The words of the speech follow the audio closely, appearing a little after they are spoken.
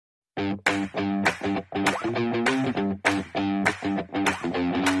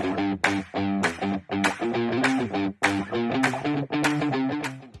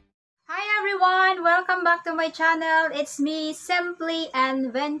my channel. It's me, Simply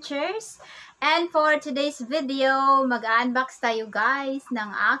Annventures. And for today's video, mag-unbox tayo guys ng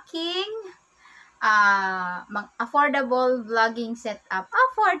aking affordable vlogging setup.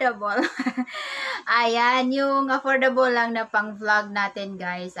 Affordable! Ayan, yung affordable lang na pang vlog natin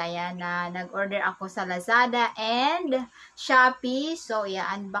guys. Ayan, nag-order ako sa Lazada and Shopee. So,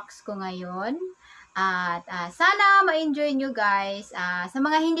 i-unbox ko ngayon. At sana ma-enjoy nyo guys. Sa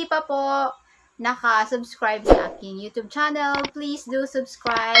mga hindi pa po naka-subscribe sa aking YouTube channel, please do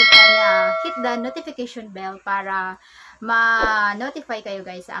subscribe and hit the notification bell para ma-notify kayo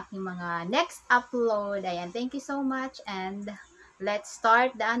guys sa aking mga next upload. Ayan, thank you so much and let's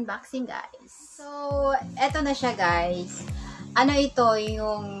start the unboxing guys. So, eto na siya guys. Ano ito,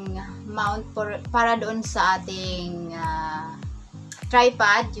 yung mount para doon sa ating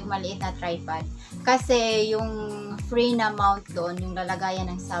tripod, yung maliit na tripod. Kasi yung free na mount doon, yung lalagayan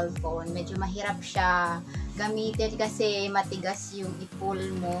ng cellphone, medyo mahirap siya gamitin kasi matigas yung i-pull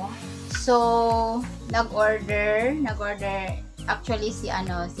mo. So, nag-order actually si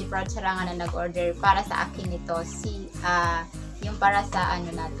Proud Sarangan na nag-order para sa akin ito, yung para sa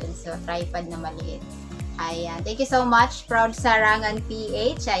natin, so tripod na maliit. Ayan, thank you so much Proud Sarangan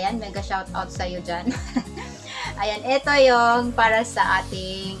PH. Ayan, mega shout out sa iyo diyan. Ayan, ito yung para sa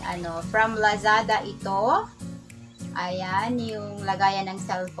ating from Lazada ito. Ayan, yung lagayan ng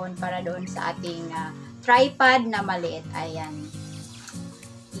cellphone para doon sa ating tripod na maliit. Ayan.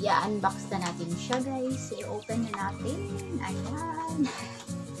 I-unbox na natin siya guys. I-open na natin. Ayan.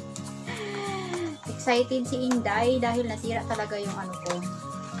 Excited si Inday dahil nasira talaga yung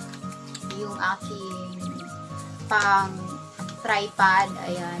yung aking pang tripod.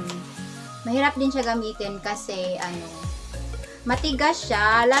 Ayan. Mahirap din siya gamitin kasi matigas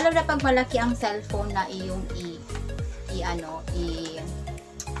siya, lalo na pag malaki ang cellphone na iyong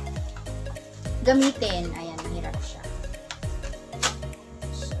gamitin. Ayan, mahirap siya.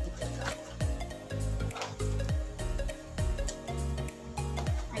 So, ito ka.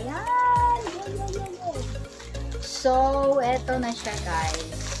 Ayan! So, eto na siya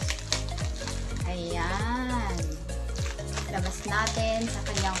guys. Ayan. Labas natin sa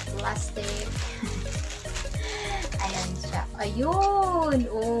kanyang plastic. Ayan siya. Ayun!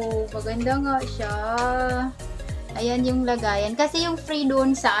 Oh, maganda nga siya. Ayan yung lagayan. Kasi yung free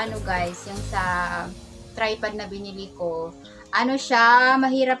doon sa guys, yung sa tripod na binili ko, siya,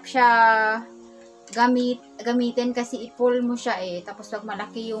 mahirap siya gamitin kasi i-pull mo siya Tapos pag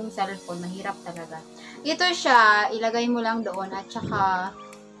malaki yung cellphone, mahirap talaga. Ito siya, ilagay mo lang doon at saka,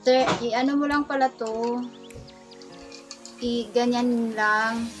 mo lang pala to. Ganyan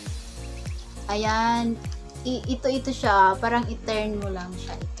lang. Ayan. Ito siya. Parang i-turn mo lang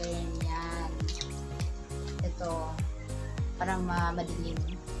siya. I-turn. Yan. Ito. Parang madilim.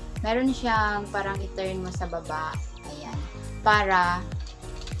 Meron siyang parang i-turn mo sa baba. Ayan. Para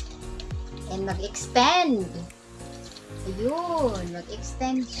and mag-extend. Ayun.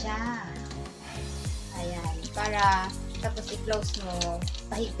 Mag-extend siya. Ayan. Para tapos i-close mo.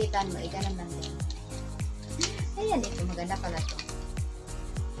 Pahigpitan mo. Ganun lang din. Ayan, ito. Maganda pala to.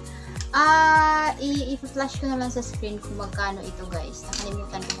 I-flash ko na lang sa screen kung magkano ito guys.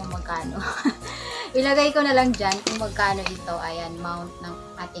 Nakalimutan ko kung magkano. Ilagay ko na lang dyan kung magkano ito. Ayan, mount ng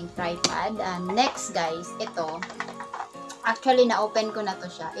ating tripod. Next guys, ito. Actually, na-open ko na to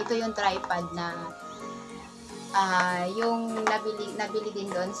siya. Ito yung tripod na yung nabili din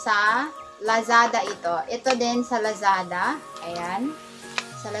doon sa Lazada ito. Ito din sa Lazada. Ayan.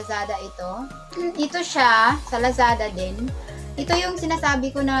 Sa Lazada ito. Ito siya, sa Lazada din. Ito yung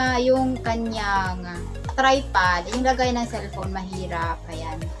sinasabi ko na yung kanyang tripod, yung lagay ng cellphone, mahirap.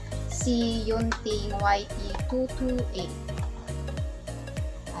 Ayan. Si Yunting YT228.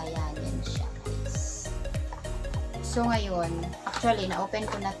 Ayan, yan siya guys. So ngayon, actually, na-open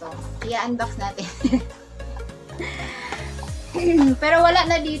ko na to. I-unbox natin. Pero wala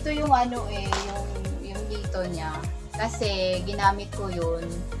na dito yung yung dito niya. Kasi ginamit ko yun,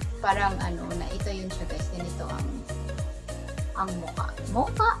 parang na ito yun siya guys, ganito ang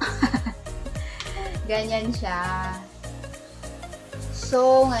mukha. Ganyan siya.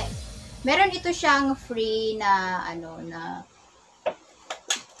 So, meron ito siyang free na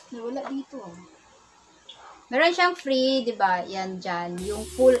wala dito. Meron siyang free, 'di ba? Yan diyan, yung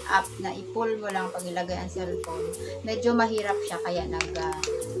pull up na i-pull mo lang pag ilagay ang cellphone. Medyo mahirap siya kaya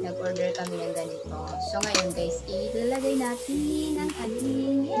nag-order kami ng ganito. So ngayon guys, ilagay natin ang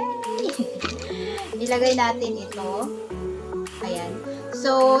ating ilagay natin ito. Ayan.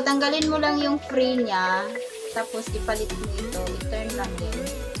 So tanggalin mo lang yung free niya, tapos ipalit mo ito, i-turn lang din.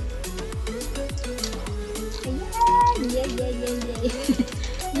 Ayan.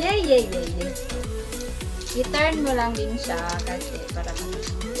 Yay. I-turn mo lang din siya kasi para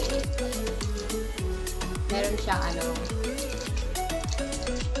meron siyang ano.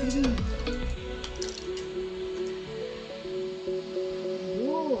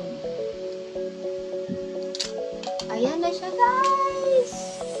 Yun. Ayan na siya,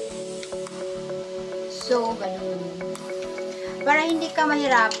 guys. So, ganun. Para hindi ka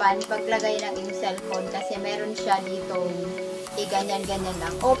mahirapan paglagay ng iyong cellphone kasi meron siya dito ganyan-ganyan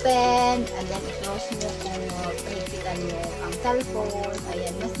lang. Open, and then i-close mo kung pahigpitan mo ang cellphone.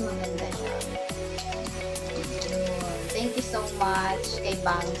 Ayan, mas maganda siya. Thank you so much kay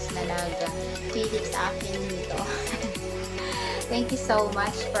Bangs na nag-pili sa akin dito. Thank you so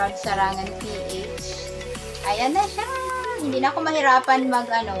much from Sarangan PH. Ayan na siya. Hindi na ako mahirapan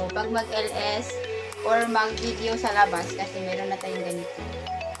pag mag-LS or mag-video sa labas kasi meron na tayong ganito.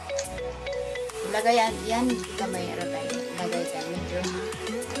 Ilagay yan dito may tayo. Ilagay tayo medyo.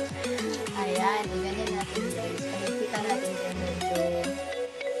 Ayan, ganyan natin guys. Pahigpitan natin siya medyo.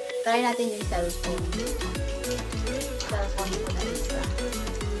 Try natin yung cellphone. Cellphone ko na isa.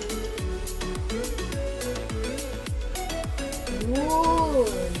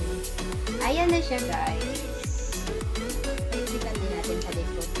 Yun. Ayan na siya guys. Pahigpitan din natin sa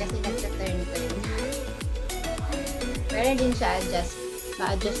likod kasi nagsa-turn-turn. Meron din siya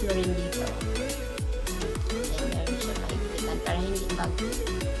ma-adjust mo rin dito. Meron siya pahigpitan para hindi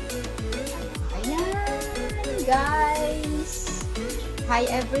ayan guys. Hi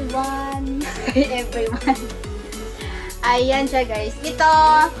everyone. Hi everyone. Ayan siya guys. Ito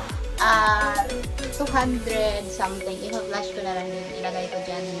 200 something. I-flash ko na lang din. Ilagay ko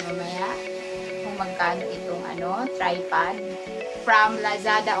dyan mamaya kung magkano itong tripod from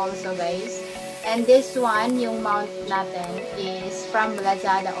Lazada also guys. And this one, yung mount natin is from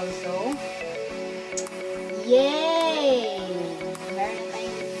Lazada also. Yay! Meron tayo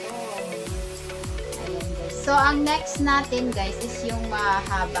ito. Ayan guys. So, ang next natin guys is yung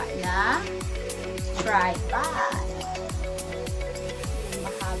mahaba na tripod. Yung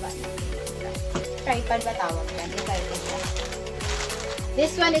mahaba na tripod ba tawag yan?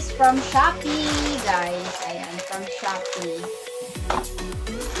 This one is from Shopee guys. Ayan, from Shopee.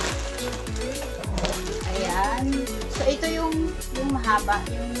 Ayan. So, ito yung mahaba.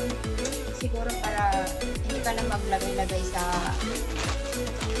 Yung siguro para hindi ka na maglagay-lagay sa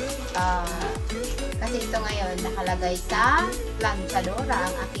kasi ito ngayon nakalagay sa planchadora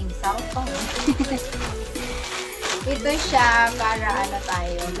ang aking cellphone. Ito siya para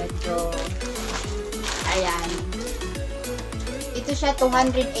tayo medyo ayan. Ito siya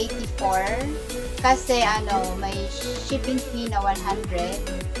 284 kasi may shipping fee na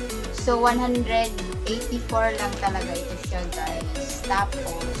 100. So, 184 lang talaga ito siya, guys.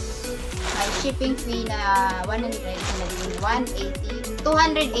 Tapos, may shipping fee na 100, so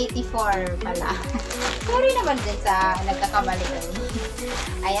 284 pala. Sorry naman din sa nagkakamali kami.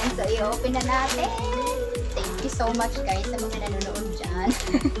 Ayan, so i-open na natin. Thank you so much, guys, sa mga nanonood dyan.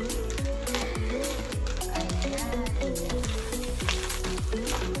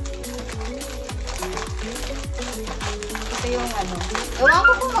 Ito yung ewan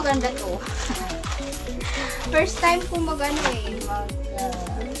ko kung maganda to. First time kong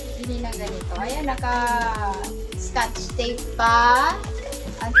hindi na ganito. Ayan, naka-scotch tape pa.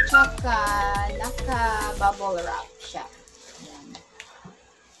 At saka, naka-bubble wrap siya. Ayan.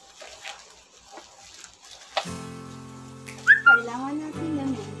 Kailangan natin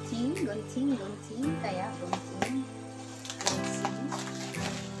ng gunting. Kaya, gunting.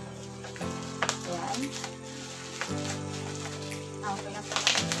 Ayan. Okay na po.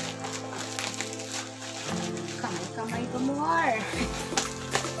 Kamay pa more.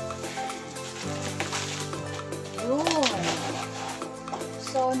 Yun.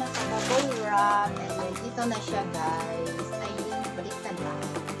 So, naka-bubble wrap. And dito na siya, guys. Ayun, baliktad lang.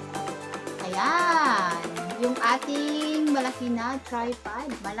 Ayan. Yung ating malaki na tripod.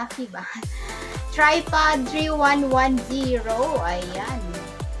 Malaki ba? Tripod 3110. Ayan.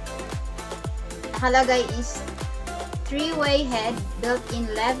 Nakalagay is 3-way head,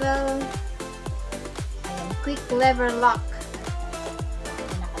 built-in level, ayan, quick lever lock.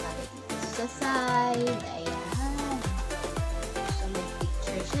 Ayan, nakalagay dito sa side, ayan. So, may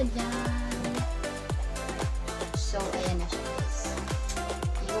picture siya dyan. So, ayan na siya guys.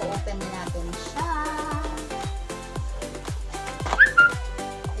 I-open na natin siya.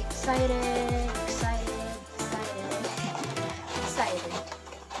 Excited.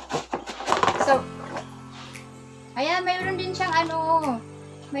 So, ayan, mayroon din siyang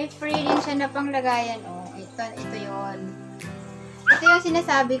may free din siya na panglagayan. Ito yun. Ito yung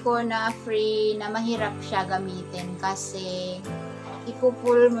sinasabi ko na free, na mahirap siya gamitin kasi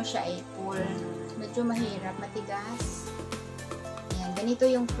ipupull mo siya, pull. medyo mahirap, matigas. Ayan, ganito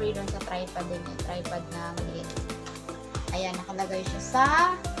yung free doon sa tripod din. Yung tripod na maliit. Ayan, nakalagay siya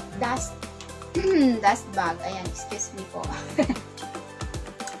sa dust bag. Ayan, excuse me po.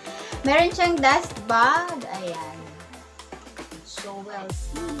 Meron siyang dust bag. Ayan. So, we'll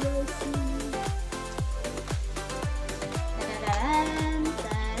see. Tararan,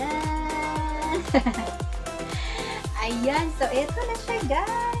 tararan. Ayan, so ito na siya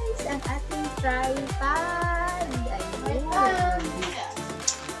guys. Ang ating tripod. Ayan.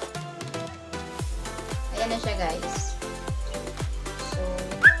 Ayan na siya guys. So,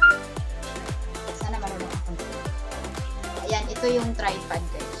 sana marunong ako. Ayan, ito yung tripod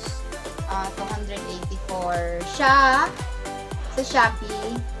guys. 284 siya sa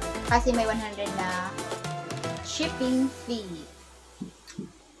Shopee kasi may 100 na shipping fee.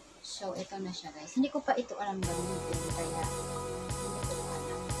 So, ito na siya guys. Hindi ko pa ito alam gamitin kaya hindi ko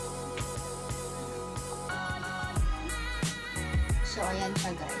alam. So, ayan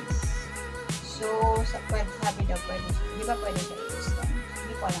siya guys. So, sabi daw pwede, di ba pwede siya i-extend?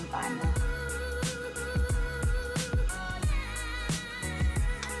 Hindi ko alam paano.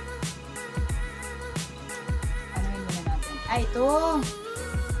 Anuhin muna natin. Ito!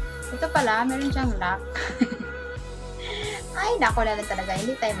 Ito pala, meron siyang lock. Ay, nako na lang talaga.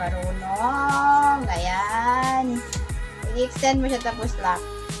 Hindi tayo marunong. Ayan. I-extend mo siya tapos lock.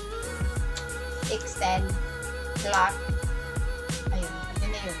 Extend. Lock. Ayun.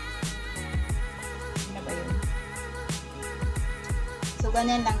 Yun na yun. Yun na ba yun? So,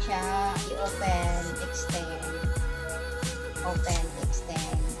 ganyan lang siya. I-open. Extend. Open.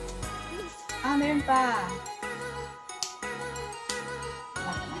 Extend. Ah, meron pa.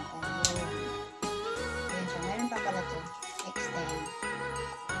 Lock natin. Yun. Yun siya. Meron pa pala to. Extend.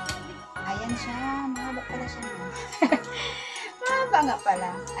 Ayan siya. Mahaba pala siya. Mahaba nga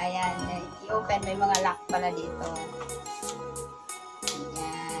pala. Ayan. I-open. May mga lock pala dito.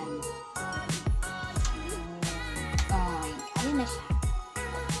 Ayan. Oh, ayan na siya.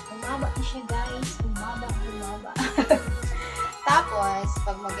 Umaba na siya guys. Umaba. Tapos,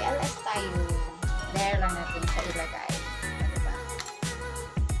 pag mag-LS tayo, there lang natin siya ilagay. Diba?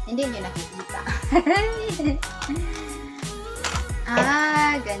 Hindi nyo nakikita.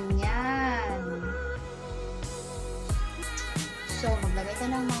 Ganyan. So, maglagay ka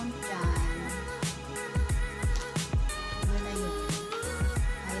ng mount dyan. Yun na yun.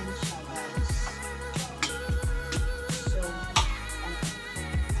 Ayan siya, guys. So,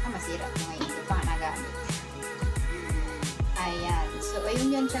 masira ko ngayon. Ito pa nagamit. Ayan. So,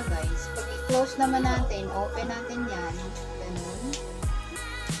 ayun yan siya, guys. Pag i-close naman natin, open natin yan. Ganun.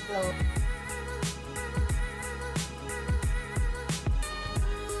 Close.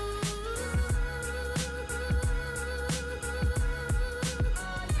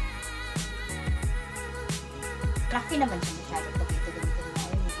 Laki naman siya masyado pag ito gamitin mo.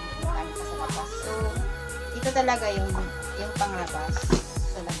 Ayun, pa sa labas. So, ito talaga yung panglabas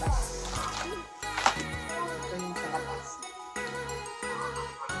sa labas. Ito yung sa labas.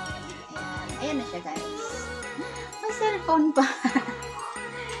 Ayan. Ayan na siya guys. May cellphone pa.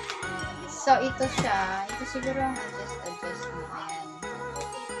 So, ito siya. Ito siguro ang adjust mo. Ayan.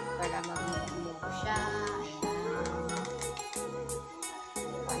 Para mag-move siya. Ayan.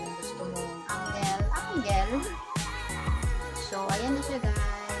 Paano gusto mo angle. So, ayan na siya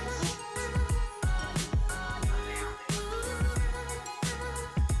guys.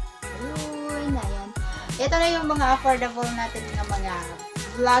 Ayun, ayan. Ito na yung mga affordable natin ng mga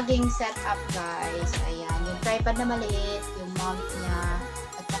vlogging setup guys. Ayan, yung tripod na maliit, yung mount niya,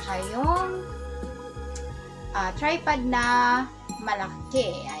 at saka yung tripod na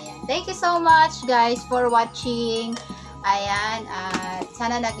malaki. Ayan. Thank you so much guys for watching. Ayan, at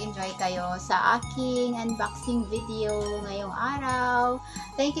sana nag-enjoy kayo sa aking unboxing video ngayong araw.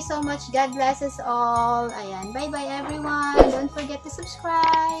 Thank you so much. God bless us all. Ayan, bye-bye everyone. Don't forget to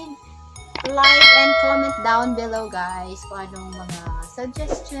subscribe, like, and comment down below guys kung anong mga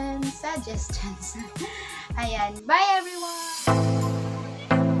suggestions. Ayan, bye everyone!